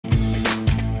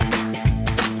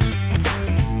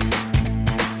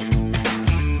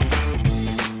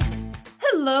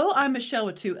I'm Michelle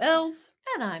with 2 L's.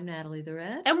 And I'm Natalie the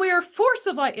Red. And we are Force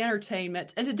of Light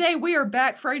Entertainment. And today we are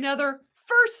back for another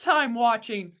first time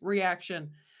watching reaction.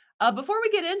 Before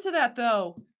we get into that,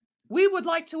 though, we would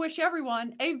like to wish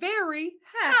everyone a very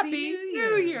happy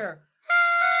New Year.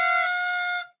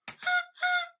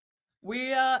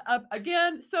 We,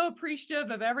 again, so appreciative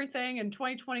of everything in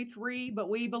 2023, but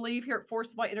we believe here at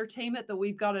Force of Light Entertainment that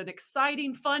we've got an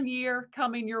exciting, fun year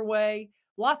coming your way.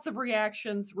 Lots of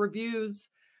reactions, reviews,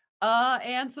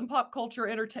 and some pop culture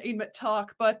entertainment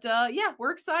talk. But yeah,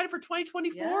 we're excited for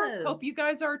 2024. Yes. Hope you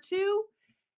guys are too.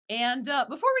 And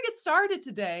before we get started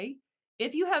today,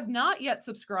 if you have not yet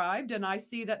subscribed, and I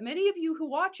see that many of you who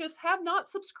watch us have not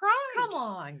subscribed. Come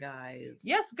on, guys.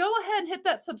 Yes, go ahead and hit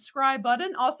that subscribe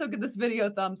button. Also give this video a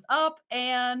thumbs up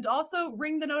and also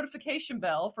ring the notification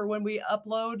bell for when we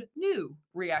upload new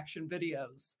reaction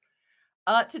videos.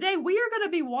 Today we are going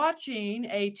to be watching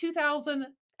a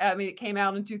it came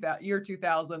out in year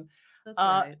 2000. That's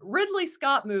right. Ridley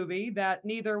Scott movie that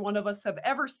neither one of us have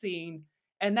ever seen,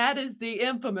 and that is the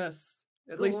infamous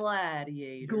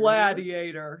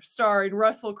Gladiator, starring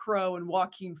Russell Crowe and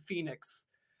Joaquin Phoenix.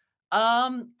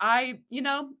 All I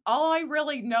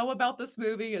really know about this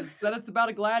movie is that it's about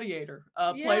a gladiator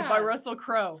played by Russell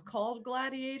Crowe. It's called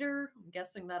Gladiator. I'm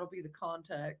guessing that'll be the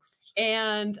context.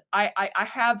 And I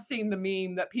have seen the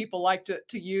meme that people like to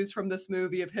use from this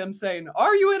movie of him saying,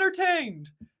 "Are you entertained?"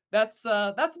 That's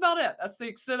about it. That's the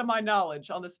extent of my knowledge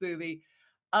on this movie.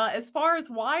 As far as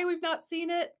why we've not seen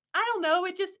it, I don't know.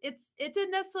 It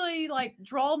didn't necessarily like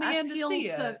draw me in to see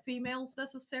it. To females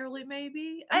necessarily,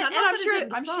 maybe. And I'm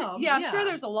sure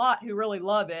there's a lot who really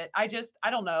love it. I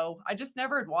don't know. I just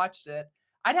never had watched it.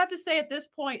 I'd have to say at this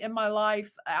point in my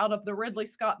life, out of the Ridley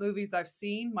Scott movies I've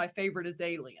seen, my favorite is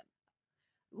Alien.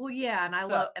 Well, yeah, I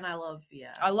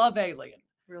love Alien.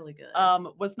 Really good.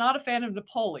 Was not a fan of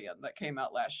Napoleon that came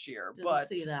out last year. Didn't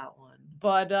see that one.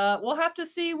 But we'll have to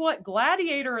see what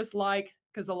Gladiator is like,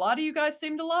 because a lot of you guys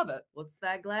seem to love it. What's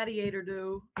that gladiator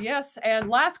do? Yes, and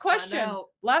last question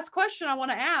I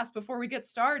want to ask before we get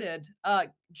started.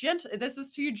 This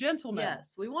is to you gentlemen.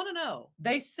 Yes, we want to know.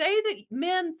 They say that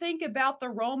men think about the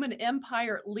Roman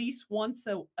Empire at least once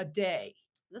a day.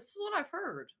 This is what I've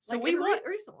heard. So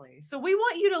recently. So we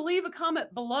want you to leave a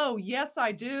comment below. Yes,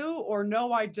 I do, or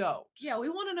no, I don't. Yeah, we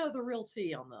want to know the real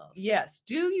tea on this. Yes.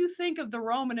 Do you think of the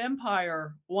Roman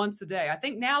Empire once a day? I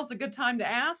think now's a good time to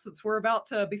ask, since we're about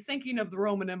to be thinking of the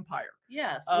Roman Empire.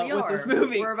 Yes, we are. With this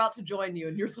movie. We're about to join you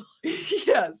in your thoughts.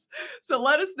 Yes. So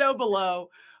let us know below.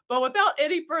 But without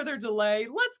any further delay,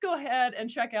 let's go ahead and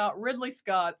check out Ridley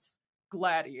Scott's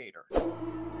Gladiator.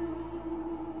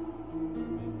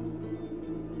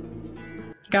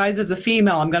 Guys, as a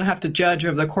female, I'm going to have to judge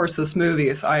over the course of this movie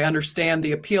if I understand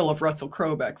the appeal of Russell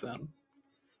Crowe back then.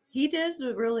 He did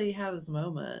really have his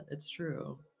moment. It's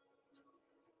true.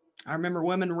 I remember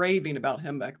women raving about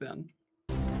him back then.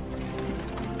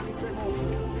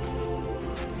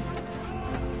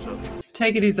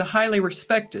 Take it he's a highly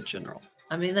respected general.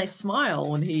 I mean, they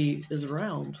smile when he is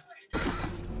around.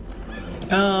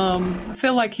 I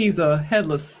feel like he's a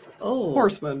headless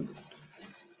horseman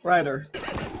rider.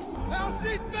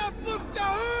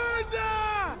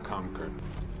 Conquered.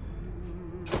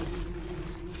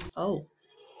 Oh.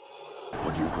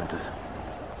 Would you, Quintus?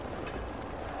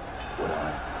 Would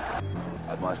I?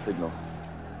 At my signal,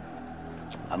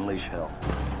 unleash hell.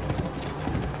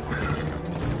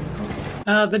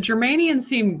 The Germanians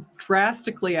seem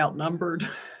drastically outnumbered.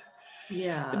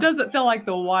 Yeah. It doesn't feel like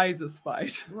the wisest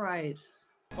fight. Right.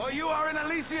 For you are in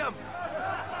Elysium,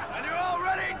 and you're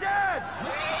already dead!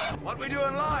 What we do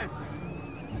in life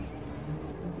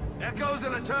echoes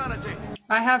in eternity.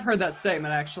 I have heard that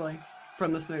statement, actually,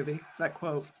 from this movie, that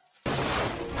quote. Damn!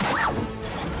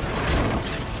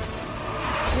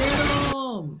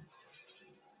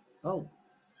 Oh.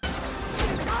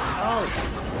 Oh.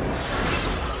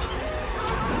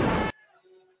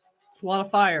 It's a lot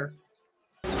of fire.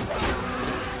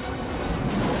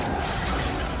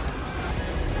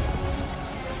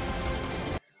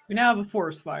 We now have a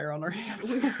forest fire on our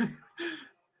hands.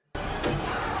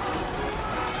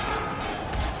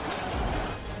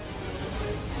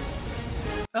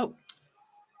 Oh.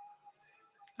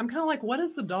 I'm kind of like, what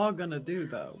is the dog gonna do,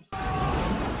 though?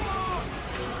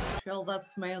 Well,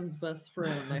 that's man's best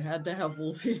friend. They had to have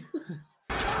Wolfie.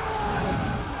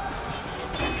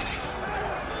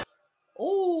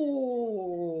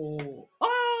 Oh!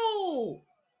 Oh!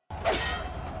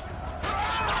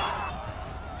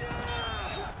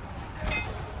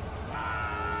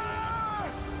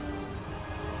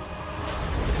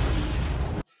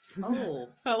 Oh.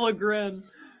 Hello, grin.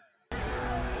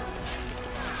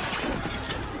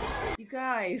 You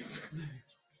guys.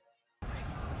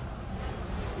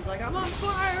 He's like, I'm on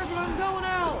fire, but I'm going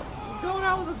out. I'm going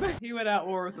out with a bang. He went out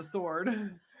war with the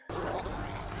sword.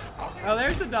 Oh,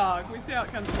 there's the dog. We see how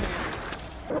it comes in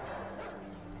handy.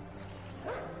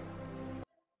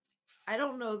 I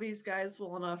don't know these guys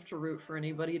well enough to root for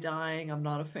anybody dying. I'm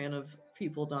not a fan of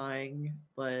people dying,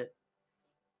 but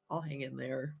I'll hang in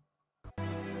there.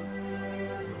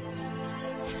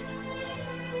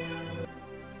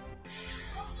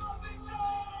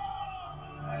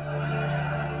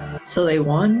 So they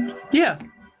won? Yeah.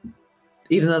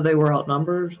 Even though they were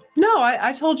outnumbered? No,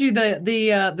 I told you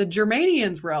the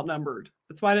Germanians were outnumbered.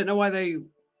 That's why I didn't know why they.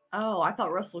 Oh, I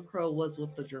thought Russell Crowe was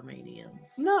with the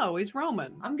Germanians. No, he's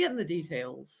Roman. I'm getting the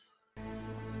details.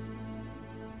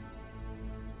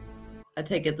 I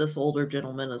take it this older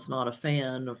gentleman is not a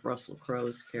fan of Russell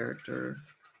Crowe's character.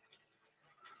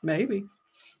 Maybe.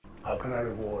 How can I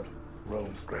reward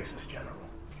Rome's greatest general?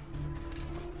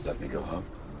 Let me go home.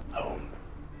 Home.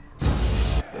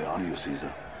 They honor you,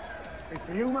 Caesar. It's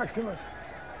for you, Maximus.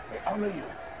 They honor you.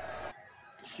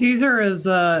 Caesar is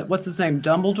what's his name?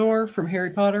 Dumbledore from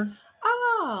Harry Potter.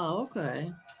 Oh, okay.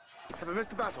 Have I missed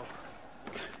the battle?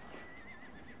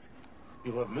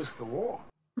 You have missed the war.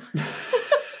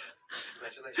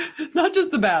 Congratulations. Not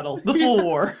just the battle, the full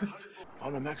war.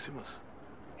 Honor Maximus.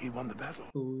 He won the battle.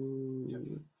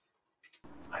 Ooh.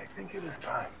 I think it is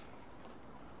time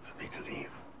for me to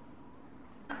leave.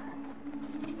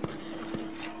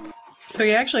 So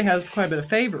he actually has quite a bit of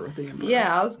favor with the emperor.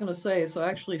 Yeah, I was gonna say, so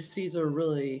actually Caesar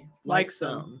really Likes likes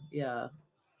him. him. Yeah.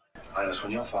 Highness,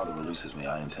 when your father releases me,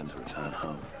 I intend to return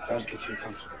home. Don't get too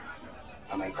comfortable.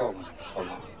 I may call when before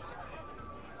long.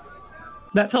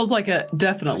 That feels like a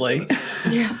definitely.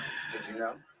 Yeah. Did you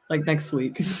know? Like next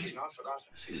week. He's not forgotten.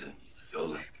 Caesar, your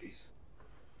life, please.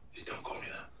 Please don't call me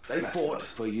that. They fought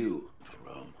for you, for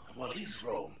Rome. What is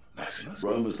Rome, Maximus?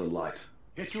 Rome is the light.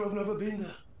 Yet you have never been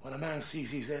there. When a man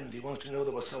sees his end, he wants to know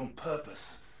there was some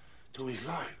purpose to his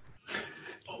life.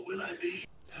 Or will I be?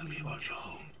 Tell me about your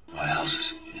home. My house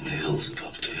is in the hills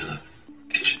above Taylor.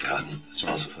 Kitchen garden that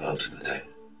smells of herbs in the day.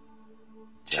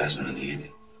 Jasmine in the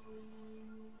evening.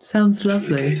 Sounds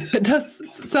lovely. It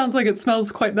does. Sounds like it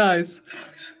smells quite nice.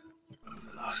 Thanks. When was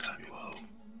the last time you were home?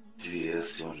 2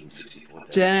 years, 264 days.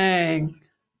 Dang.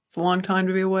 It's a long time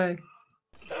to be away.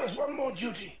 There is one more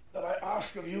duty that I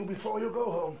ask of you before you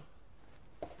go home.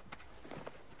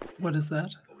 What is that?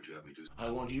 What would you have me do?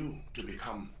 I want you to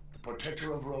become the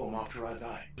protector of Rome after I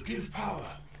die. To give power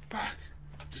back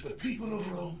to the people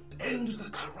of Rome. End the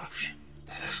corruption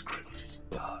that has crippled it.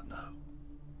 No.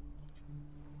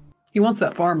 He wants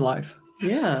that farm life.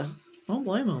 Yeah. Don't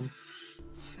blame him.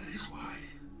 That is why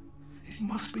it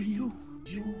must be you.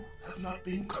 You have not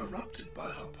been corrupted by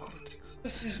her politics.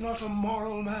 This is not a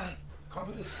moral man.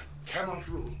 Commodus cannot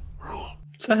rule. Rule.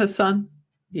 Is that his son?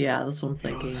 Yeah, that's what I'm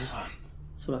Your thinking. son.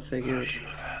 That's what I I figured. should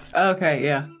have had. Okay,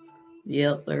 yeah.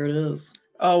 Yep, there it is.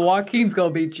 Oh, Joaquin's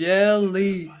gonna be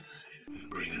jelly.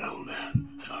 Bring an old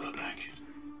man another blanket.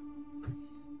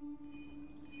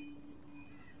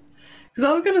 Because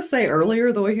I was gonna say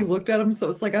earlier the way he looked at him, so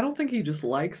it's like I don't think he just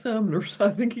likes him, or I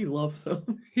think he loves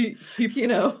him. He You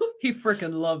know, he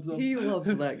freaking loves them. he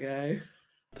loves that guy.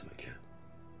 Them again.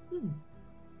 Hmm.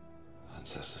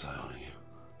 Ancestors, I honor you.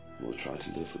 I will try to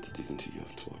live with the dignity you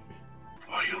have taught me.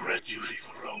 Are you red duty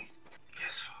for Rome?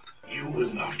 Yes, Father. You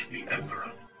will not be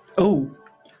emperor. Oh.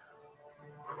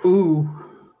 Ooh.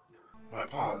 My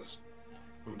powers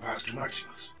will pass to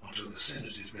Maximus until the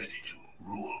Senate is ready to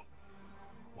rule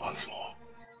once more.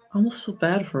 I almost feel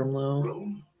bad for him though.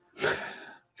 Rome is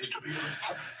to be a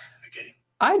republic again.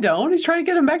 I don't. He's trying to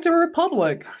get him back to a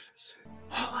republic.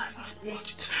 All I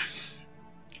wanted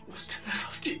was to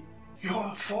help you.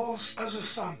 Your faults as a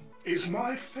son is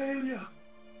my failure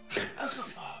as a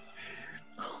father.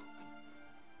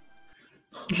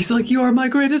 He's like, you are my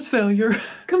greatest failure.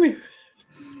 Come here.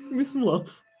 Give me some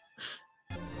love.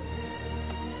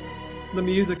 The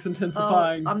music's Oh,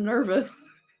 intensifying. I'm nervous.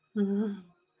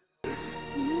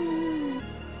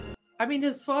 I mean,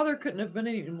 his father couldn't have been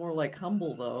any more like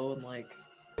humble though, and like.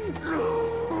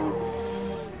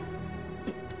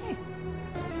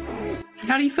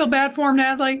 How do you feel bad for him,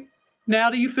 Natalie? Now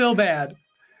do you feel bad?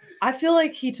 I feel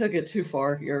like he took it too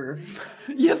far here.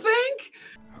 You think?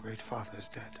 Our great father is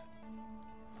dead.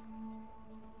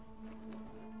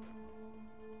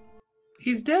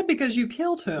 He's dead because you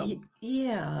killed him.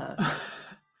 Yeah. The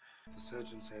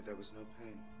surgeons say there was no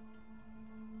pain.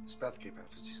 His breath gave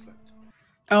out as he slept.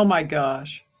 Oh my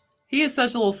gosh. He is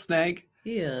such a little snake.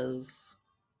 He is.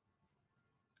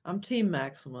 I'm Team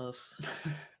Maximus.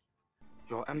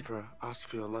 Your emperor asked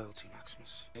for your loyalty,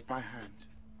 Maximus. Take my hand.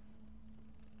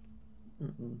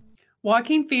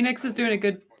 Joaquin Phoenix is doing a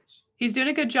good. He's doing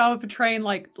a good job of portraying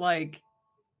like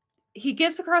he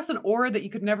gives across an aura that you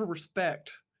could never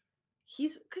respect.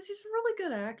 He's a really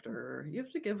good actor. You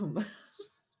have to give him that.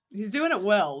 He's doing it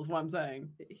well, is what I'm saying.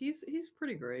 He's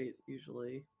pretty great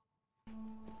usually.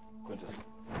 Quintus.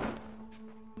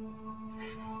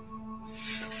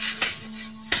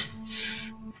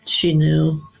 She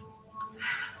knew.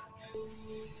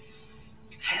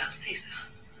 Hail Caesar.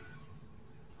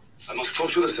 I must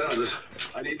talk to the senators.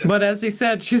 I need them. But as he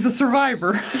said, she's a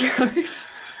survivor.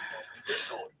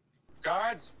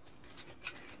 Guards.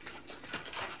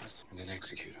 And then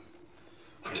execute him.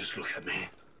 Just look at me.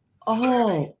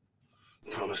 Oh.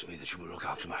 Promise me that you will look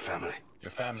after my family.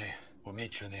 Your family will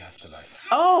meet you in the afterlife.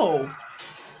 Oh.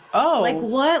 Oh. Like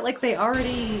what? Like they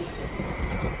already.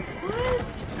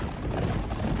 What?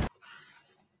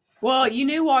 Well, you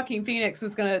knew Joaquin Phoenix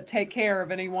was going to take care of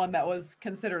anyone that was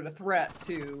considered a threat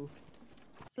to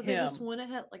So they him. just went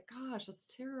ahead. Like, gosh, that's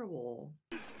terrible.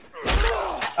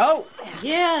 Oh.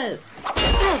 Yes.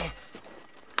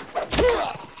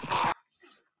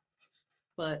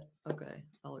 But okay,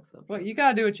 I'll accept. Well, you got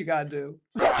to do what you got to do.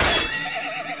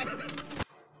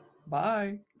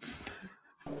 Bye.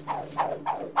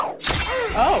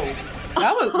 Oh.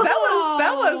 That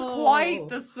was quite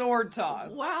the sword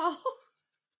toss. Wow.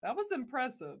 That was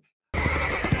impressive.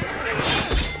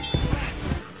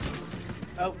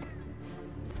 Oh.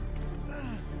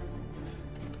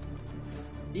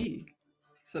 Eee.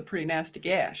 It's a pretty nasty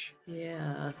gash.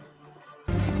 Yeah.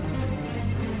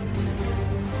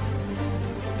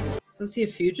 So is he a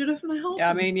fugitive now? Yeah,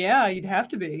 I mean, yeah, you'd have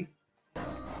to be.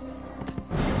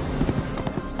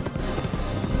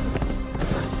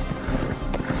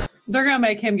 They're gonna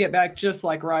make him get back just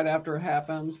like right after it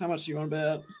happens. How much do you want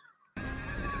to bet?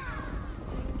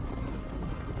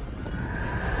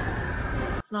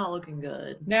 It's not looking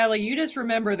good. Natalie, you just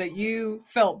remember that you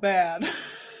felt bad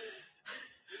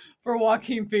for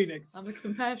Joaquin Phoenix. I'm a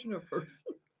compassionate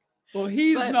person. Well,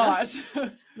 he's But not.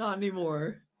 Not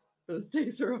anymore. Those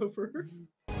days are over.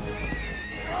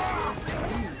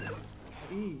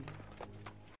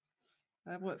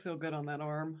 That wouldn't feel good on that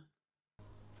arm.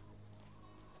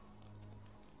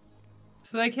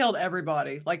 So they killed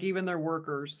everybody, like even their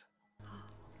workers.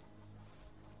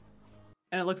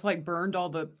 And it looks like burned all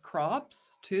the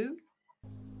crops too.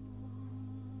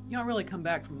 You don't really come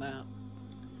back from that.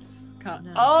 It's kind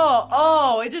of, No.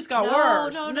 oh, it just got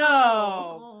worse.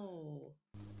 No.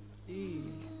 Eee.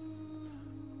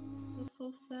 That's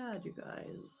so sad, you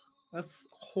guys. That's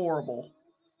horrible.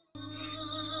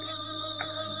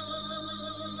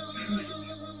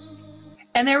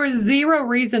 And there was zero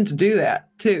reason to do that,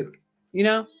 too. You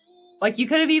know? Like, you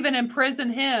could have even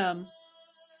imprisoned him,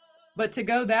 but to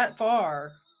go that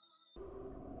far.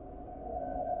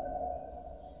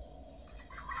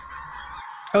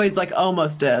 Oh, he's like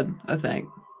almost dead, I think.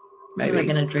 Maybe. Like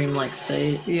in a dreamlike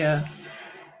state. Yeah.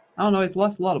 I don't know, he's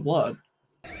lost a lot of blood.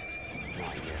 I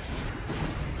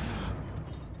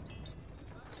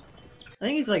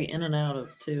think he's like in and out of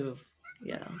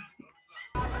yeah.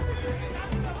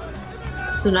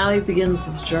 So now he begins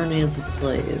his journey as a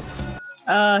slave.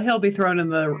 He'll be thrown in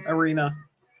the arena.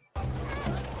 Come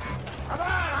on,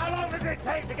 how long does it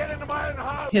take to get into my own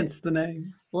house? Hence the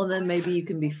name. Well, then maybe you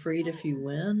can be freed if you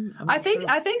win. I'm I not think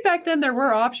sure. back then there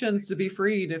were options to be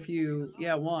freed if you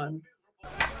won.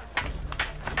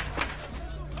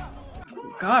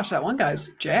 Gosh, that one guy's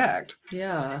jacked.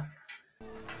 Yeah.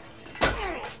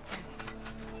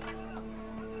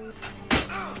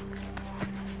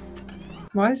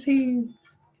 Why is he?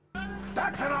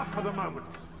 That's enough for the moment.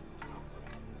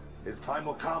 His time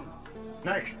will come.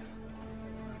 Next.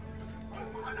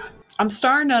 I'm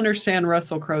starting to understand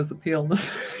Russell Crowe's appeal in this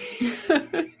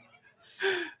movie.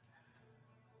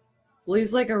 Well,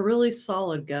 he's like a really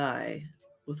solid guy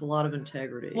with a lot of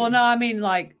integrity. Well, no, I mean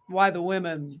like why the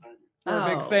women were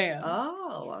a big fan.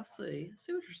 Oh, I see. I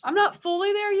see what you're saying. I'm not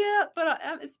fully there yet, but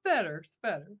it's better. It's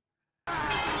better.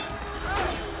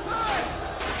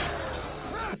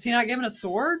 Is he not given a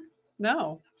sword?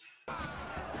 No.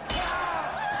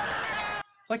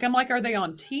 Like, I'm like, are they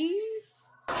on teams?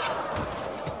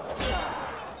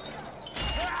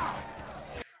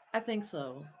 I think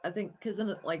so. I think because isn't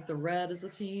it like the red is a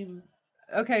team?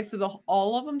 Okay, so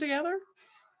all of them together?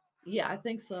 Yeah, I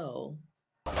think so.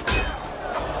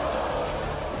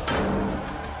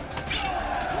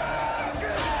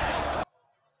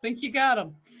 Think you got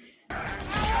him.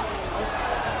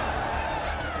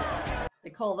 They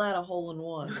call that a hole in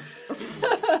one.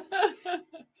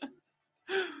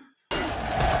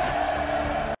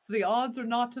 So the odds are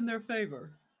not in their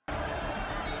favor. But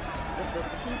the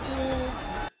people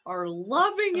are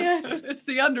loving it. It's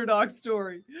the underdog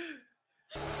story.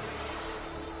 It's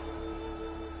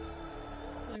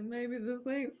like, maybe this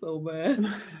ain't so bad.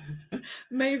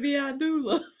 Maybe I do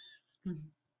love.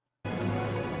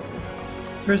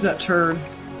 There's that turd.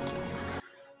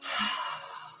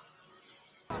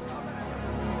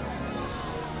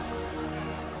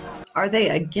 Are they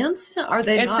against it? Are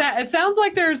they not? It sounds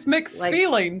like there's mixed Like-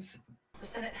 feelings. The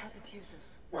Senate has its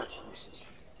uses. What uses?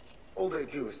 All they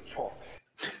do is talk.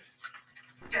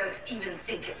 Don't even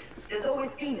think it. There's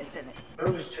always been a Senate.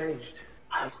 Rome has changed.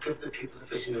 I'll give the people a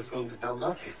vision of Rome that they'll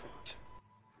love you for it.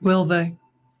 Will they? And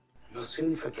they'll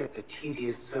soon forget the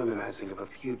tedious sermonizing of a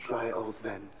few dry old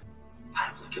men. I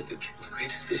will give the people the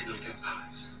greatest vision of their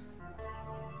lives.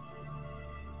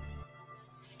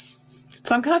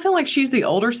 So I'm kind of feeling like she's the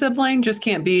older sibling, just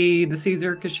can't be the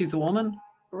Caesar because she's a woman.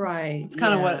 Right. It's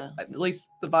kind of what, at least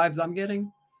the vibes I'm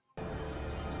getting.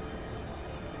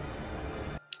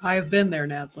 I have been there,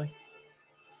 Natalie.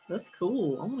 That's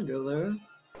cool. I want to go there.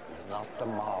 It's not the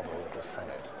marble of the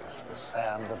Senate, it's the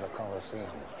sand of the Colosseum.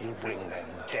 You bring them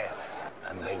death,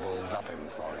 and they will love him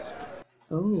for it.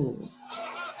 Oh.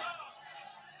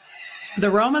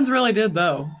 The Romans really did,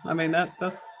 though. I mean,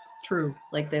 that's true.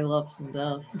 Like they love some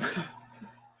death.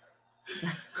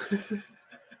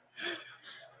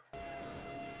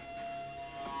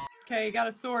 Okay, you got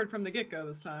a sword from the get-go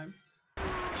this time.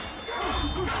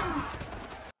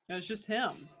 And it's just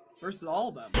him versus all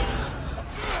of them.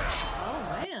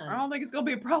 Oh, man. I don't think it's going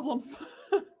to be a problem.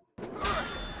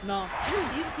 No.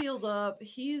 He's healed up.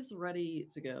 He's ready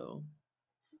to go.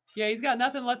 Yeah, he's got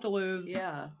nothing left to lose.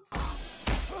 Yeah.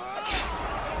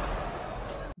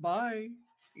 Bye.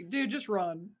 Dude, just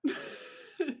run.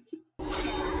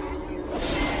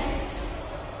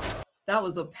 That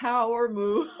was a power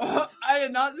move. I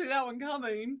did not see that one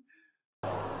coming.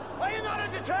 Are you not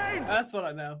entertained? That's what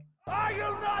I know. Are you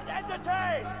not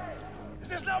entertained? Is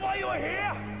this not why you are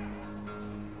here?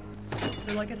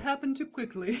 They're like, it happened too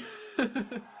quickly.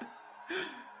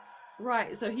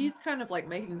 Right, so he's kind of like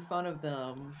making fun of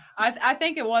them. I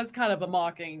think it was kind of a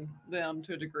mocking them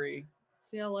to a degree.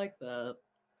 See, I like that.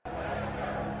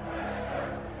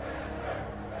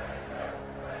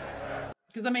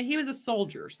 Because, I mean, he was a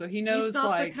soldier, so he knows, He's not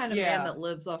like, the kind of yeah. man that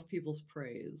lives off people's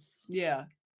praise. Yeah.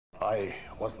 I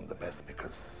wasn't the best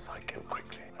because I killed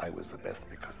quickly. I was the best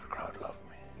because the crowd loved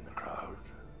me. And the crowd,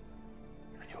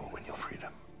 and you'll win your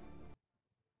freedom.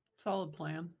 Solid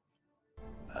plan.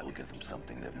 I will give them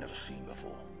something they've never seen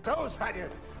before. So,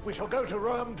 Spaniard, we shall go to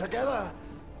Rome together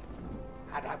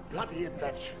and have bloody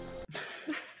adventures.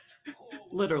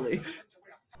 Literally.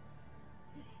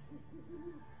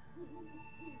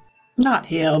 Not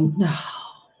him. No.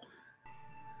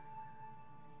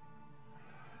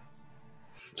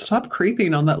 Stop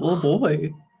creeping on that little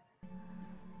boy.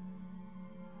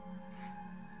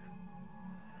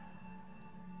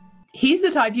 He's the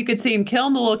type you could see him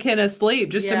killing the little kid in his sleep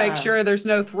just to make Yeah. sure there's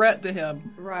no threat to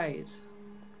him. Right.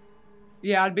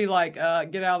 Yeah, I'd be like,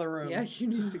 get out of the room. Yeah, you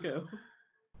need to go.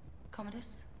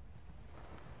 Commodus,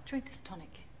 drink this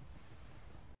tonic.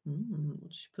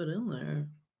 What she put in there?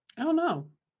 I don't know.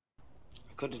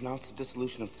 I could denounce the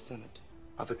dissolution of the Senate.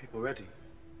 Are the people ready?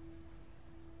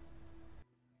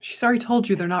 She's already told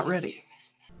you they're not ready.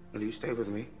 Will you stay with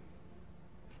me?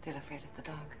 Still afraid of the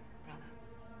dark, brother?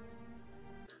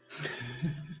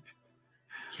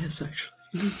 Yes, actually.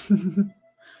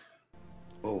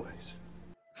 Always.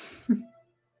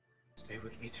 Stay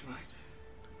with me tonight.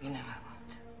 You know I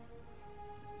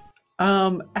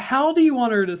won't. How do you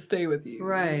want her to stay with you?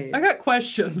 Right. I got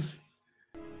questions.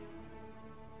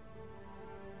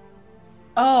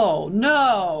 Oh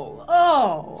no!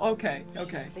 Oh, okay,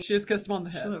 okay. She just kissed him on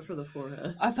the She head. went for the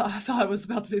forehead. I thought it was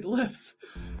about to be the lips.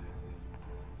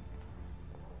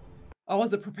 I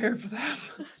wasn't prepared for that.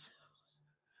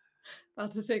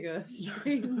 About to take a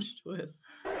strange twist.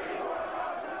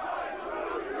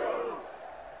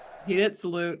 He did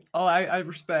salute. Oh, I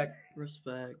respect.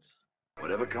 Respect.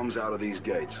 Whatever comes out of these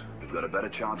gates, we've got a better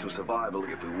chance of survival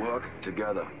if we work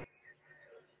together.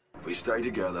 If we stay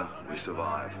together, we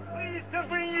survive. Pleased to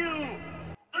bring you.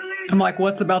 I'm like,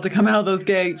 what's about to come out of those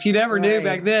gates? You never knew Right.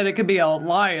 back then. It could be a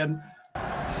lion.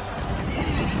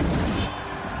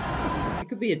 It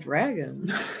could be a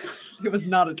dragon. It was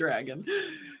not a dragon.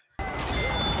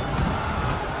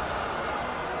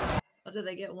 Oh, did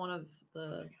they get one of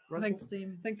the Russell's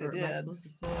team? I think they Or did.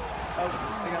 Maximus's team?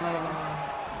 Oh, I got another one.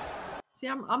 See,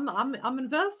 I'm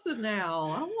invested now.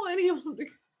 I don't want any of them to.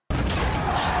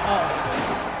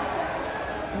 Oh.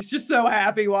 He's just so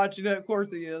happy watching it. Of course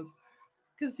he is.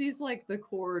 Because he's like the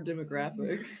core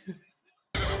demographic.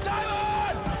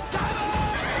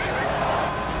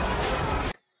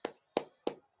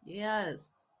 Yes.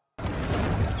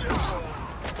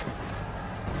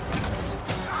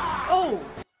 Oh!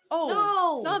 Oh!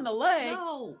 No! Not on the leg.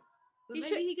 No! But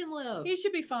maybe he can live. He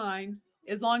should be fine.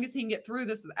 As long as he can get through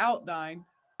this without dying.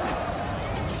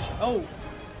 Oh!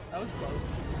 That was close.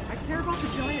 I care about the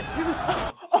giant tooth.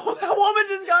 Oh, that woman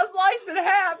just got sliced in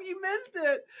half. You missed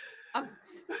it.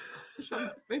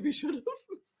 Maybe should have.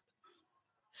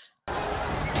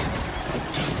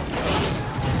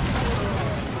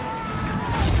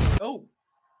 Oh.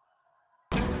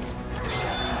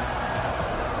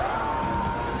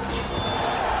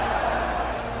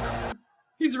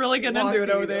 He's really getting into it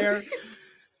over there.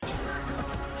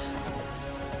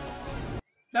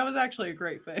 That was actually a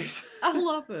great face. I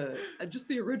love it. Just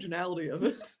the originality of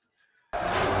it.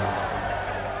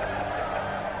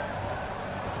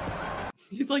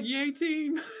 He's like, yay,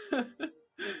 team. Woo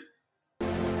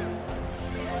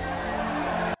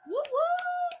woo!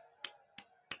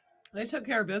 They took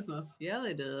care of business. Yeah,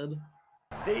 they did.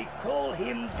 They call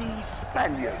him the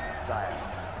Spaniard, sire.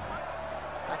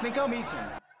 I think I'll meet him.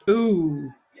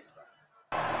 Ooh.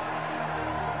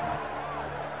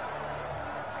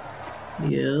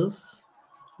 Yes.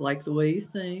 Like the way you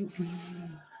think.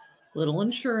 Little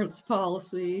insurance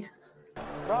policy.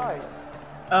 Guys.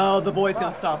 Oh, the boy's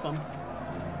gonna stop him.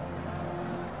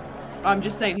 I'm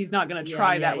just saying he's not gonna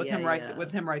try that with him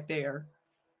right there.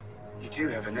 You do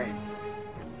have a name.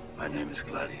 My name is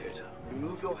Gladiator.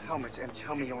 Remove your helmet and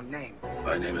tell me your name.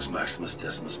 My name is Maximus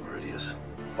Decimus Meridius.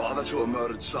 Father to a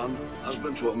murdered son,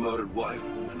 husband to a murdered wife,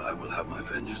 and I will have my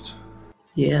vengeance.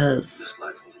 Yes. This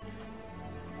life will...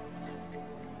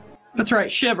 That's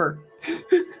right, shiver.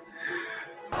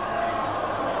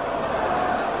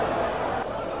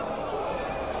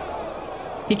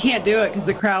 He can't do it because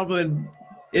the crowd would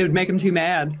make him too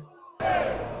mad.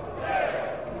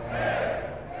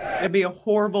 It'd be a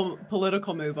horrible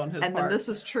political move on his part. And then this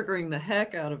is triggering the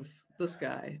heck out of this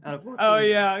guy. Oh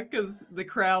yeah, because the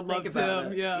crowd loves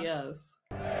him. Yeah. Yes.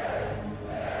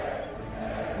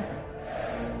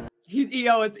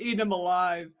 It's eating him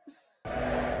alive.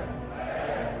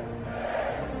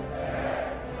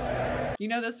 You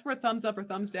know, this is where thumbs up or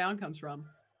thumbs down comes from.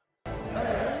 Oh,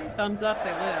 really? Thumbs up,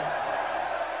 they live.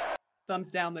 Thumbs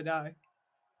down, they die.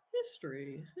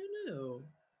 History. Who knew?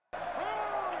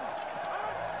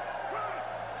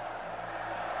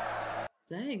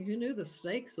 Dang, who knew the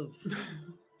stakes of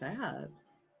that?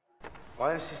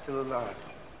 Why is he still alive?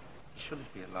 He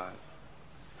shouldn't be alive.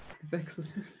 It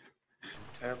vexes me. I'm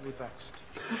terribly vexed.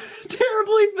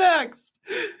 Terribly vexed.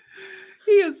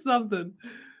 He is something.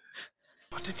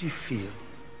 What did you feel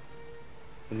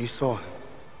when you saw him?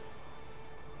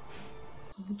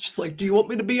 Just like, do you want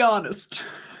me to be honest?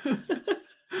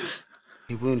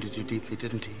 He wounded you deeply,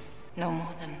 didn't he? No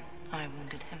more than I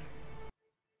wounded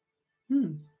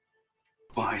him.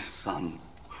 My son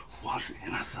was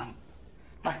innocent.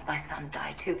 Must my son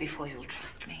die too before you'll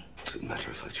trust me? Does it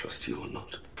matter if I trust you or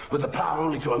not? With the power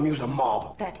only to amuse a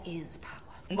mob. That is power.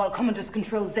 And while Commodus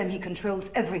controls them, he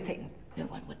controls everything. No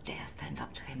one would dare stand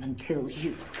up to him until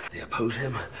you. They oppose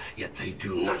him, yet they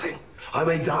do nothing. I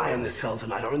may die in this cell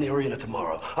tonight or in the arena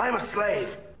tomorrow. I am a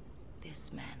slave.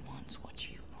 This man wants what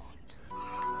you want.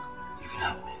 You can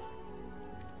help me.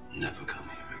 Never come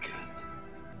here again.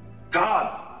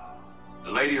 God!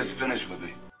 The lady is finished with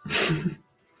me.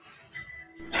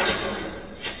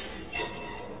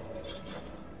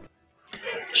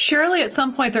 Surely at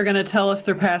some point they're going to tell us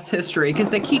their past history because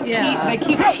they keep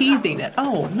teasing it.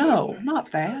 Oh no,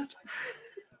 not that.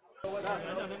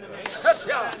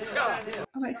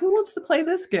 I'm like, who wants to play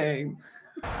this game?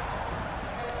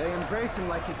 They embrace him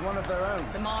like he's one of their own.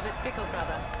 The mob is fickle,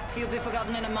 brother. He'll be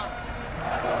forgotten in a month.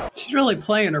 She's really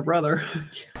playing her brother.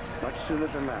 Much sooner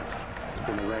than that. It's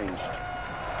been arranged.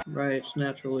 Right,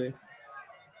 naturally.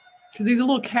 Because he's a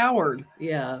little coward.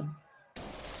 Yeah.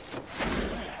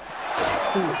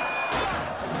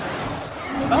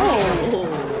 Oh.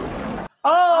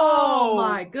 Oh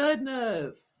my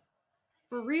goodness.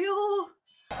 For real?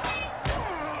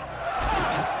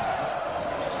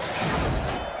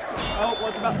 Oh,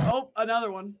 what's about? Oh,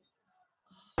 another one.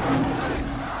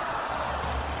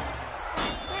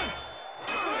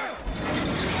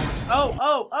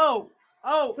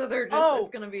 Oh. So they're just, it's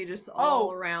gonna be just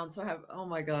all around. So I have, oh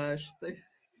my gosh. Of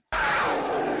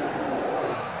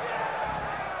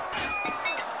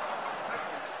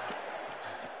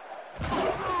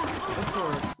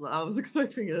course, I was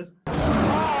expecting it.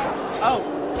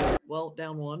 Oh. Well,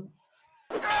 down one.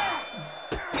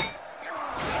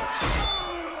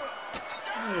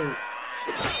 Yes.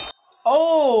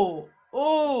 Oh.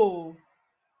 Ooh.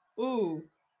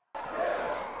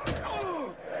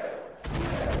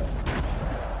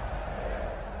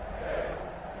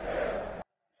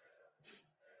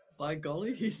 By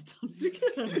golly, he's done it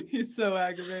again. He's so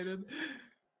aggravated.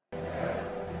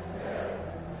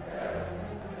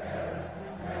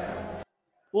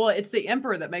 Well, it's the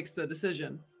emperor that makes the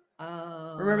decision.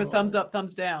 Oh. Remember, thumbs up,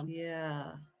 thumbs down.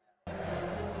 Yeah.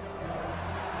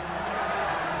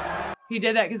 He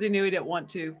did that because he knew he didn't want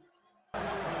to.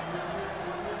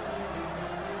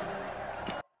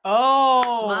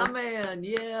 Oh, My man,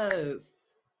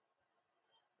 yes.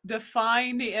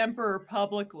 Defying the emperor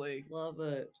publicly. Love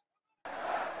it.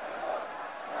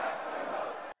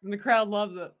 And the crowd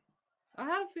loves it. I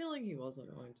had a feeling he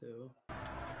wasn't going to.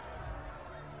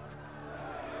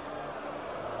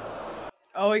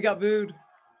 Oh, he got booed.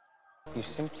 You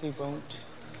simply won't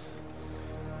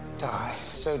die.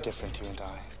 So different, you and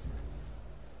I.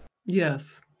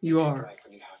 Yes, you are.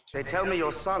 They tell me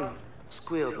your son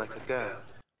squealed like a girl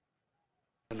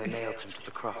when they nailed him to the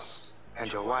cross,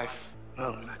 and your wife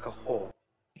moaned like a whore.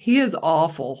 He is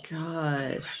awful.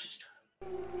 Gosh.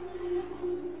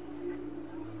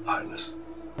 Highness.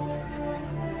 My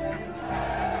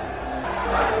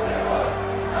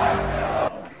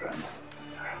friend,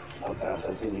 no doubt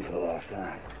I've seen you for the last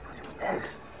time. Dead.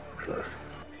 Close.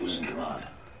 Who's in command?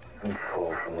 Some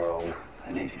fool from Rome.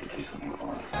 I need you to do something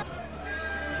for him.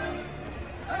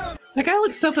 That guy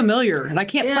looks so familiar, and I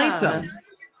can't place him.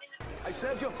 I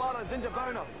served your father,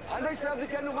 Vindaverno, and I serve the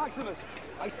General Maximus.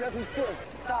 I serve him still.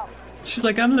 Stop. She's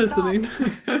like, I'm listening.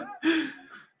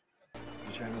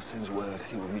 The general sends word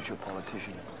he will meet your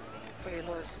politician. For your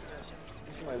lord's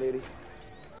Thank you, my lady.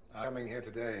 Coming here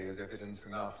today is evidence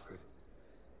enough that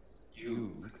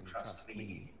you can trust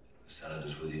me. The Senate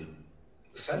is with you.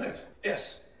 The Senate?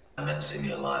 Yes. I men see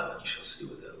me alive, and you shall see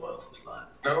what their wealth was like.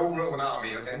 No Roman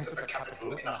army has entered the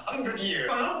capital in 100 years.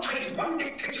 I'll trade one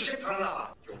dictatorship for another.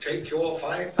 You'll take your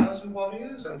 5,000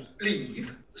 warriors and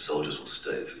leave. The soldiers will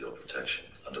stay for your protection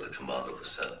under the command of the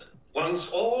Senate. Once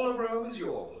all of Rome is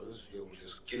yours, you'll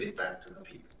just give it back to the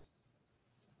people.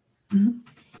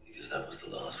 Because that was the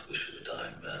last wish of a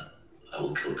dying man. I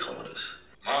will kill Commodus.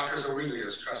 Marcus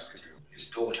Aurelius trusted you. His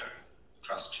daughter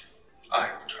trusts you.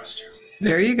 I will trust you.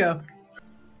 There you go.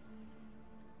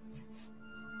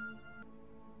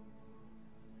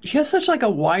 He has such like a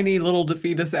whiny little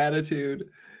defeatist attitude.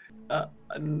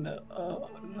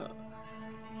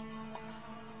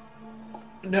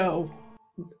 No.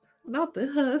 Not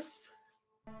this.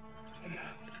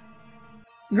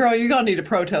 Girl, you're gonna need a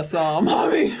protest some. I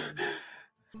mean,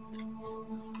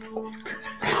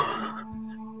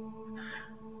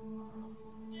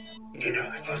 You know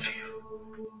I love you.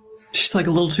 she's like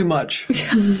a little too much.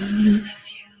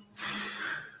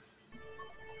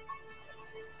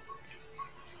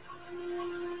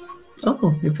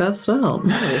 Oh, you passed out.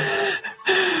 Nice.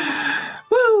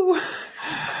 Woo!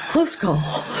 Close call.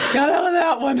 Got out of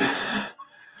that one.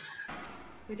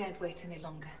 We daren't wait any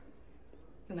longer.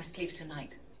 We must leave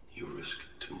tonight. You risk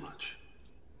too much.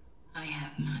 I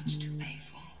have much to pay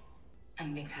for.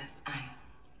 And because I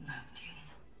loved you.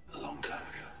 A long time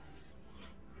ago.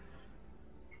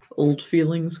 Old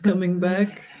feelings coming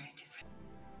back.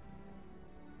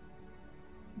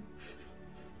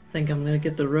 Think I'm gonna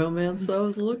get the romance I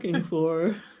was looking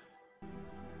for.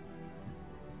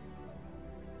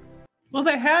 Well,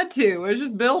 they had to. It was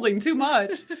just building too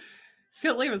much.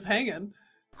 Couldn't leave us hanging.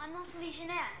 I'm not a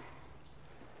legionnaire.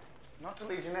 Not a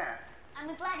legionnaire. I'm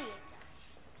a gladiator.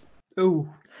 Ooh.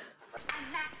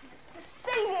 I'm Maximus, the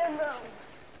savior of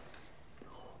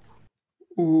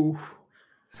Rome. Ooh.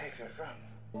 Savior of Rome.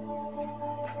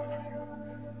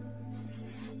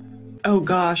 Oh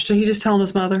gosh, did he just tell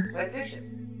his mother? Where's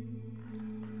Lucius?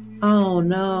 Oh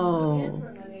no.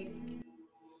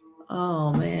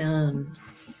 Oh man.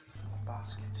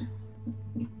 Basket.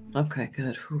 Okay,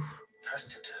 good. Whew.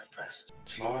 Pressed into her breast.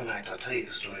 Tomorrow night I'll tell you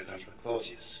the story of Emperor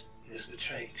Claudius. He was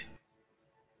betrayed.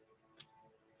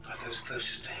 By those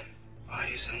closest to him, by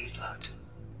his own blood.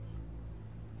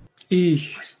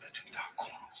 Eesh. Whispered in dark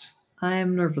corners. I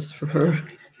am nervous for her.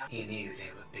 He knew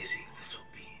they were busy little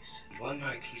bees. And one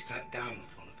night he sat down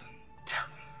with one of them. Tell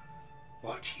me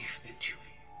what you've been doing.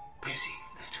 Busy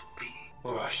little bee,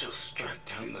 or I shall strike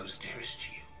down those dearest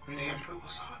to you. And the Emperor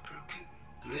was heartbroken.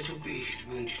 The little bee had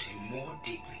wounded him more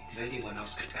deeply than anyone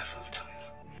else could ever have done.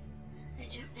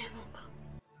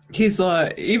 He's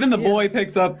even the boy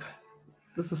picks up.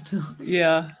 This is tense.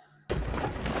 Yeah.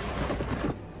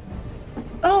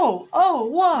 Oh,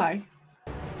 why?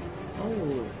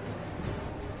 Oh.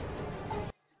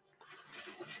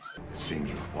 It seems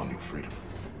you have won your freedom.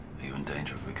 Are you in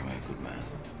danger of becoming a good man?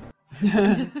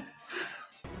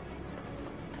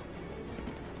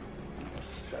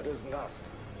 Shadows dust.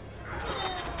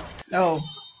 Oh.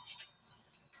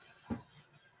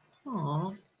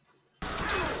 Aw.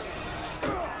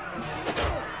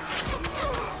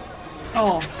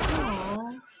 Oh.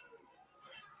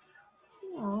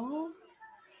 Aww.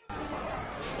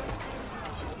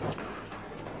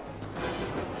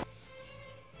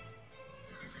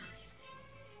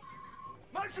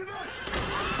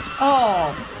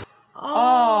 Oh.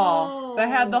 Oh. They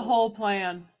had the whole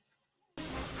plan.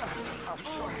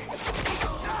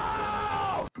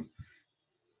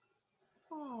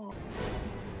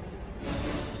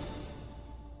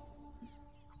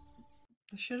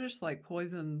 I should have just like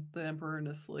poisoned the Emperor in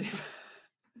his sleep.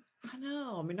 I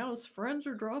know. I mean, now his friends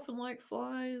are dropping like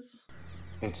flies.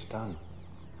 It's done.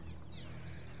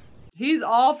 He's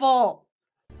awful.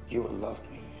 You will love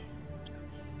me.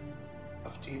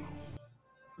 After you.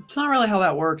 It's not really how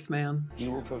that works, man.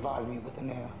 You will provide me with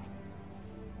an heir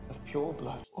of pure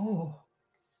blood. Oh.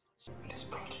 And his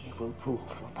progeny will rule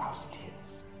for 1,000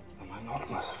 years. Am I not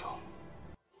merciful?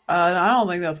 I don't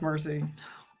think that's mercy.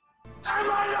 Am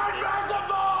I not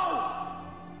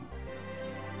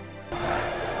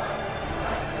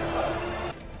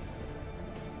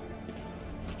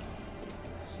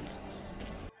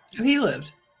He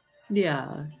lived.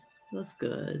 Yeah, that's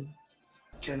good.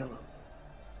 General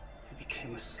who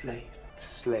became a slave. The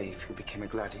slave who became a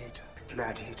gladiator. The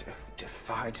gladiator who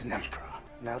defied an emperor.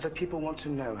 Now that people want to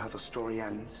know how the story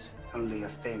ends, only a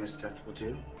famous death will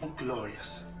do. More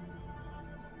glorious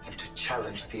than to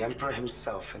challenge the emperor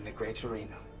himself in the great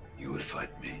arena. You would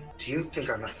fight me. Do you think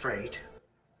I'm afraid?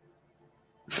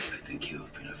 I think you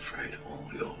have been afraid all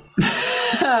your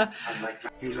Unlike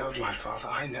you loved my father,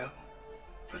 I know.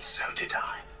 But so did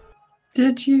I.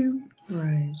 Did you?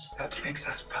 Right. That makes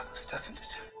us brothers, doesn't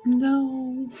it?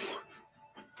 No.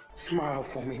 Smile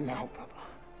for me now, brother.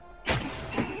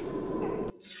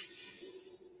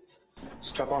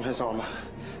 Strap on his armor.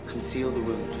 Conceal the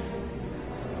wound.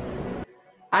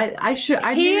 I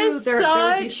knew there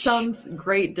would be some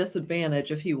great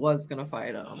disadvantage if he was gonna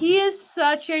fight him. He is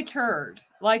such a turd.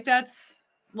 Like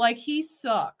like he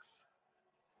sucks.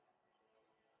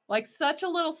 Like such a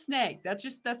little snake. That's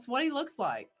what he looks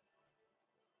like.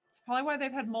 It's probably why they've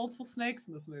had multiple snakes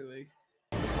in this movie.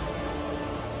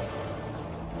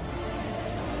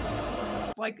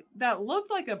 Like that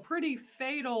looked like a pretty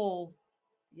fatal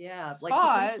spot. Like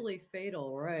potentially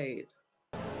fatal, right?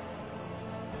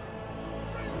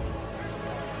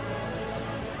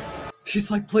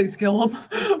 She's like, please kill him.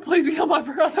 Please kill my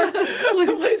brother.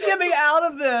 Please get me out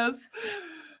of this.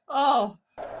 Oh.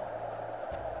 I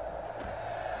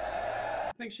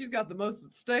think she's got the most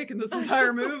at stake in this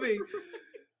entire movie.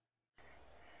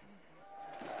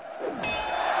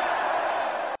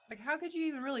 Like, how could you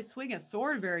even really swing a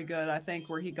sword very good, I think,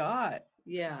 where he got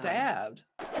stabbed?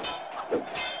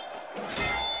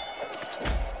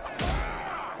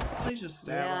 Please just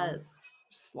stab him.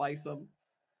 Slice him.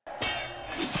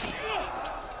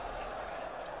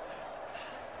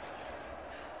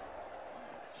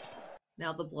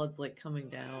 Now the blood's like coming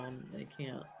down. They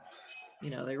can't,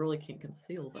 they really can't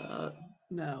conceal that.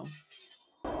 No.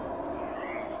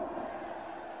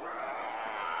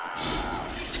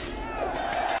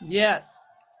 Yes.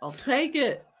 I'll take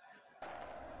it.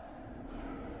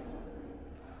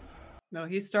 No,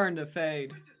 he's starting to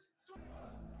fade.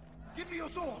 Give me your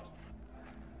sword.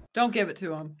 Don't give it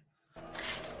to him.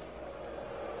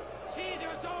 Sheathe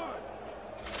your sword!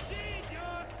 Sheathe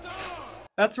your sword!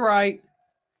 That's right.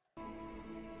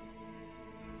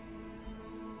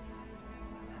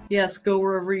 Yes, go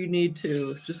wherever you need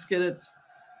to. Just get it.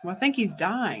 Well, I think he's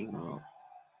dying. Oh.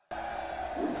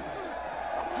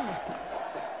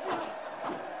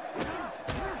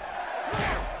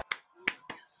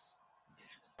 Yes.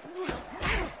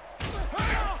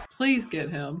 Please get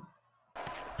him.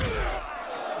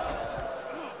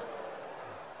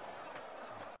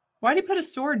 Why'd he put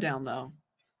his sword down, though?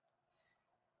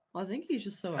 Well, I think he's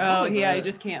just so Oh, yeah, he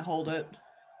just can't hold it.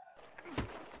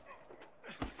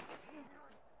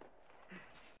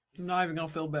 I'm not even gonna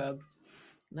feel bad.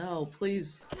 No,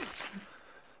 please.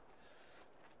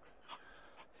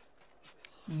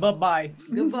 Bye-bye.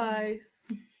 Goodbye.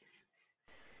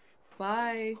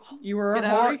 Bye. You were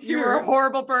a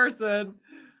horrible person.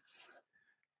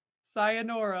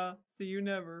 Sayonara. See you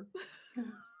never.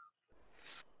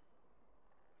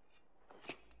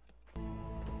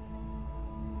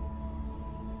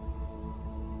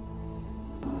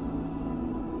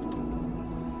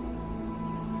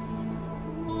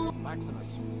 Maximus.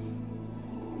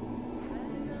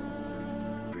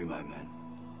 Free my men.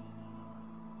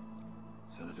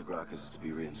 Senator Gracchus is to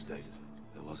be reinstated.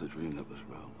 There was a dream that was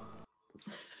Rome.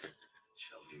 It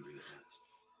shall be realized.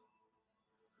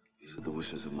 These are the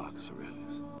wishes of Marcus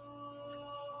Aurelius.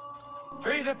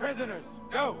 Free the prisoners!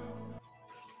 Go!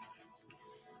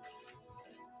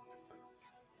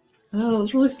 Oh, it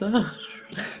was really sad.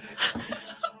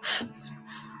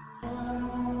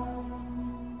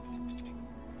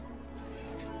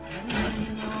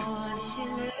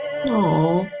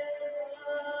 Oh.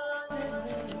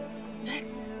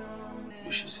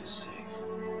 Wishes is safe.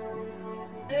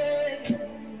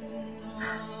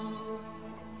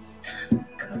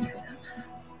 Go to them.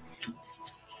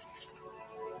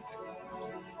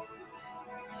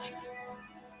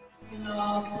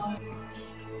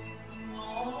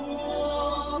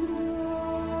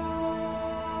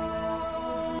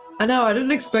 I know, I didn't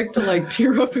expect to like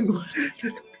tear up in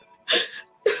Gladiator.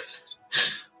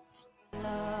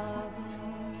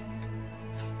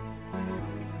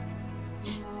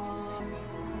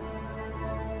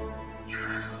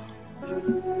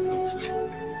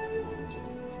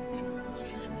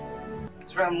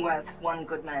 Is Rome worth one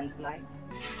good man's life?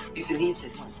 You believed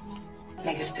it once.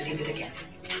 Let us believe it again.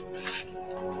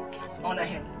 Honor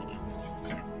him.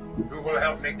 Who will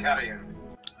help me carry him?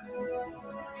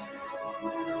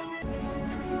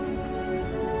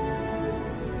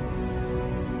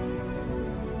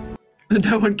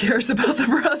 No one cares about the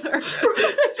brother.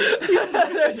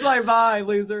 It's like, bye,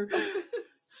 loser.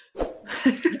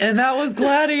 And that was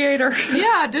Gladiator.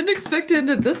 Yeah, I didn't expect to end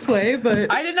it this way, but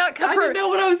I did not I didn't know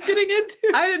what I was getting into.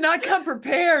 I did not come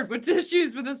prepared with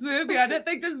tissues for this movie. I didn't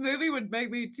think this movie would make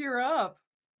me tear up.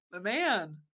 But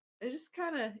man, It just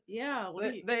kind of, yeah.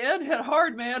 the end hit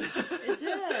hard, man. It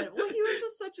did. Well, he was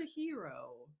just such a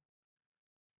hero.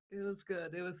 It was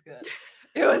good. It was good.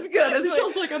 It was good. It's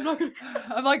Michelle's like, I'm not gonna.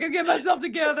 I'm like, I'm getting myself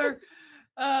together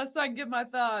so I can get my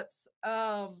thoughts.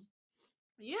 Yeah,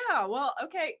 well,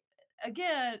 okay.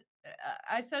 Again,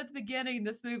 I said at the beginning,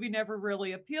 this movie never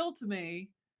really appealed to me.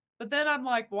 But then I'm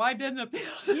like, why didn't it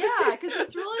appeal to me? Yeah, because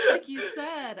it's really like you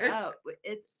said.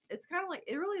 It's kind of like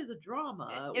it really is a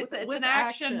drama. It's with an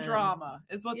action drama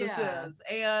is what this is,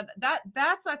 and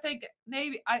that's I think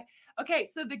maybe okay.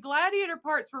 So the Gladiator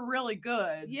parts were really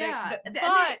good. Yeah, but and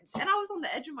I was on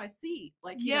the edge of my seat,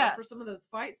 like for some of those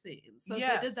fight scenes. So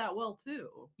they did that well too.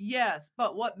 Yes,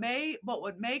 but what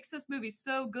makes this movie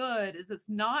so good is it's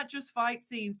not just fight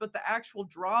scenes, but the actual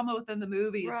drama within the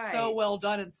movie is so well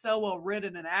done and so well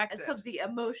written and acted. And so the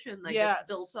emotion that gets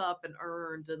built up and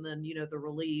earned, and then the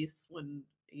release when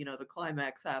the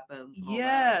climax happens. And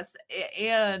yes,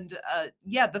 and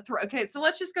okay, so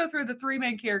let's just go through the three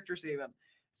main characters even.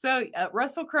 So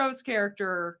Russell Crowe's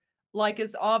character, like,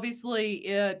 is obviously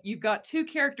you've got two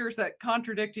characters that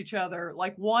contradict each other,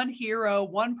 like one hero,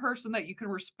 one person that you can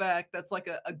respect, that's like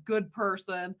a good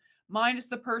person, minus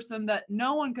the person that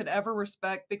no one could ever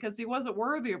respect because he wasn't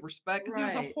worthy of respect because he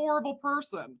was a horrible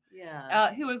person.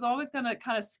 Yeah. Who was always going to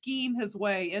kind of scheme his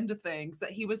way into things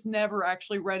that he was never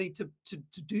actually ready to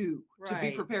do, to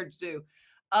be prepared to do.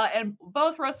 And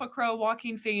both Russell Crowe,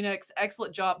 Joaquin Phoenix,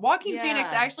 excellent job. Joaquin Phoenix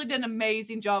actually did an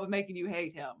amazing job of making you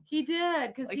hate him. He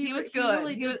did, because he was good.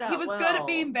 Really he was good at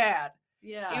being bad.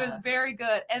 Yeah, he was very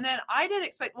good. And then I didn't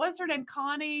expect. What's her name?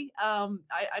 Connie. I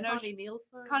know Connie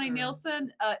Nielsen. Connie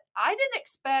Nielsen. I didn't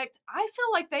expect. I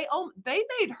feel like they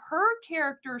made her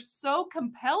character so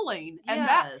compelling, and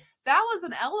that was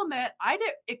an element I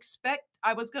didn't expect.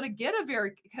 I was going to get a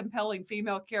very compelling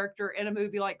female character in a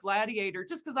movie like Gladiator,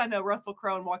 just because I know Russell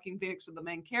Crowe and Joaquin Phoenix are the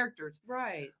main characters.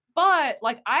 Right. But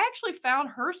like, I actually found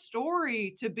her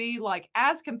story to be like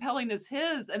as compelling as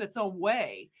his in its own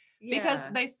way. Because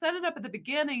they set it up at the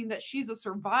beginning that she's a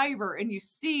survivor, and you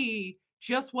see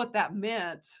just what that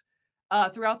meant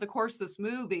throughout the course of this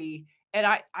movie. And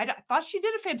I thought she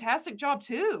did a fantastic job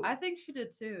too. I think she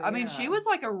did too. I mean, she was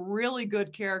like a really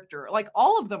good character. Like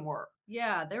all of them were.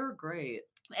 Yeah, they were great.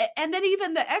 And then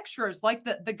even the extras, like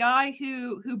the guy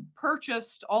who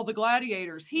purchased all the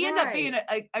gladiators, he ended up being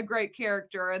a great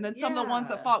character. And then some of the ones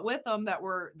that fought with him that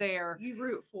were there, you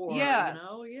root for. Yes.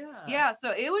 Yeah.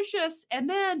 So it was just, and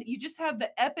then you just have the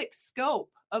epic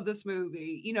scope of this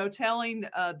movie, telling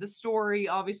the story,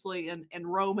 obviously in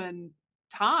Roman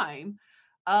time.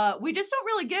 We just don't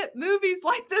really get movies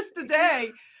like this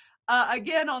today.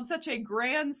 Again, on such a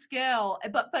grand scale.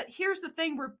 But here's the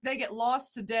thing where they get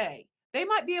lost today. They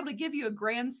might be able to give you a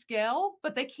grand scale,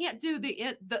 but they can't do the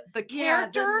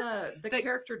character, the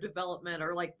character development,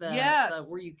 or like the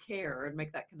where you care and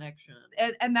make that connection.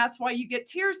 And that's why you get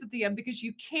tears at the end, because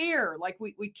you care. Like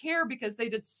we care because they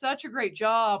did such a great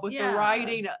job with the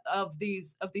writing of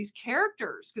these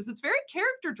characters, because it's very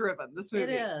character driven. This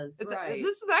movie, it is. This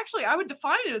is actually, I would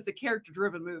define it as a character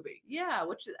driven movie. Yeah,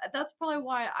 which that's probably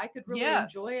why I could really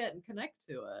enjoy it and connect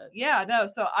to it. Yeah, no.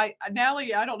 So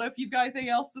Natalie, I don't know if you've got anything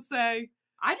else to say.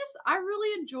 I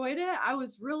really enjoyed it. I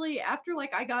was really, after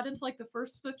like I got into like the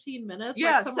first 15 minutes,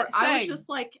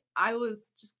 I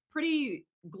was just pretty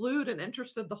glued and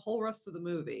interested the whole rest of the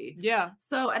movie. Yeah.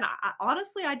 So, and I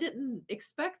honestly, I didn't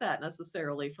expect that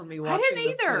necessarily from me I watching didn't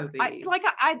this either. movie.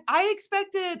 I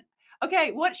expected.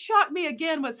 Okay, what shocked me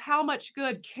again was how much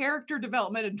good character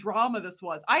development and drama this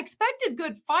was. I expected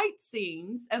good fight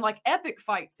scenes and like epic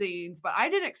fight scenes, but I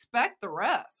didn't expect the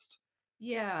rest.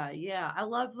 Yeah, yeah. I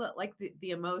love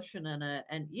the emotion in it.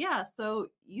 And yeah, so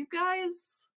you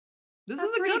guys This have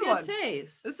is a pretty good one.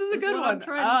 taste. This is a good what one. I'm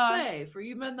trying to say for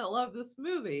you men that love this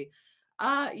movie.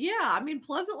 Yeah, I mean,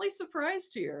 pleasantly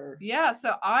surprised here. Yeah,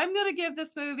 so I'm gonna give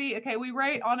this movie. Okay, we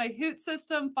rate on a hoot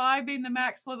system, 5 being the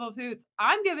max level of hoots.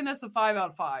 I'm giving this a 5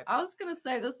 out of 5. I was gonna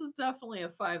say this is definitely a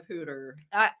 5 hooter.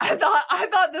 I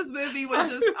thought this movie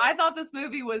was I thought this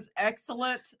movie was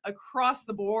excellent across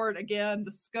the board. Again,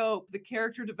 the scope, the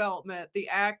character development, the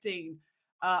acting.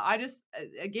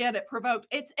 Again, it provoked.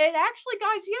 It actually,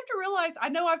 guys, you have to realize. I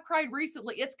know I've cried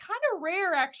recently. It's kind of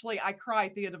rare, actually. I cry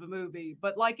at the end of a movie,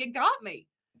 but like it got me.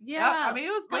 Yeah, I mean,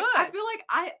 it was good. I feel like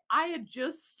I had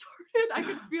just started. I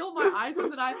could feel my eyes,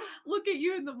 and then I look at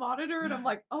you in the monitor, and I'm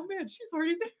like, oh man, she's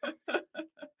already there.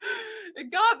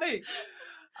 It got me.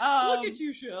 Look at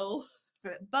you, Shell.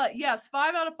 But yes,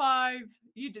 5 out of 5.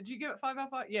 Did you give it 5 out of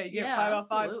 5? Yeah, you give it 5 out of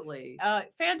 5. Absolutely.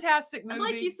 Fantastic movie. And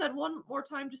like you said, one more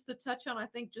time, just to touch on, I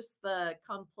think just the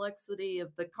complexity of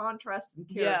the contrast in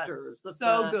characters. Yes, of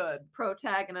so the good.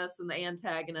 Protagonist and the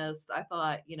antagonist, I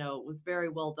thought, was very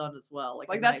well done as well.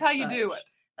 Like that's how you do it.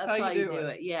 That's how you do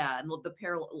it. Yeah, and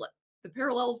the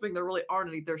parallels being there really aren't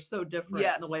any. They're so different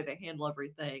in the way they handle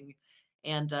everything.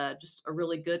 And just a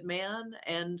really good man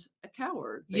and a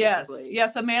coward. Basically.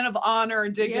 Yes, a man of honor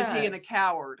and dignity and a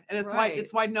coward, and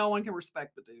it's why no one can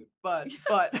respect the dude. But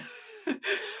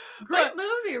great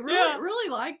movie, really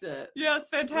liked it. Yes,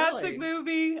 fantastic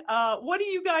movie. What are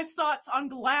you guys' thoughts on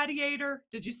Gladiator?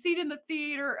 Did you see it in the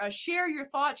theater? Share your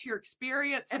thoughts, your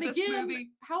experience with this movie.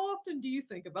 How often do you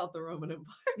think about the Roman Empire?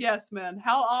 Yes, man.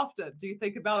 How often do you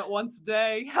think about it? Once a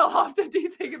day? How often do you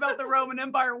think about the Roman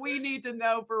Empire? We need to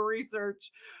know for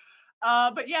research.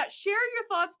 But yeah, share your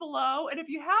thoughts below. And if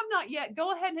you have not yet,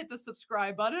 go ahead and hit the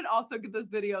subscribe button. Also give this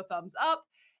video a thumbs up.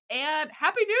 And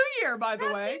Happy New Year, by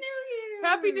the way.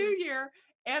 Happy New Year.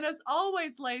 And as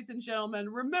always, ladies and gentlemen,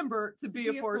 remember to be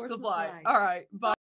a force of light. All right. Bye.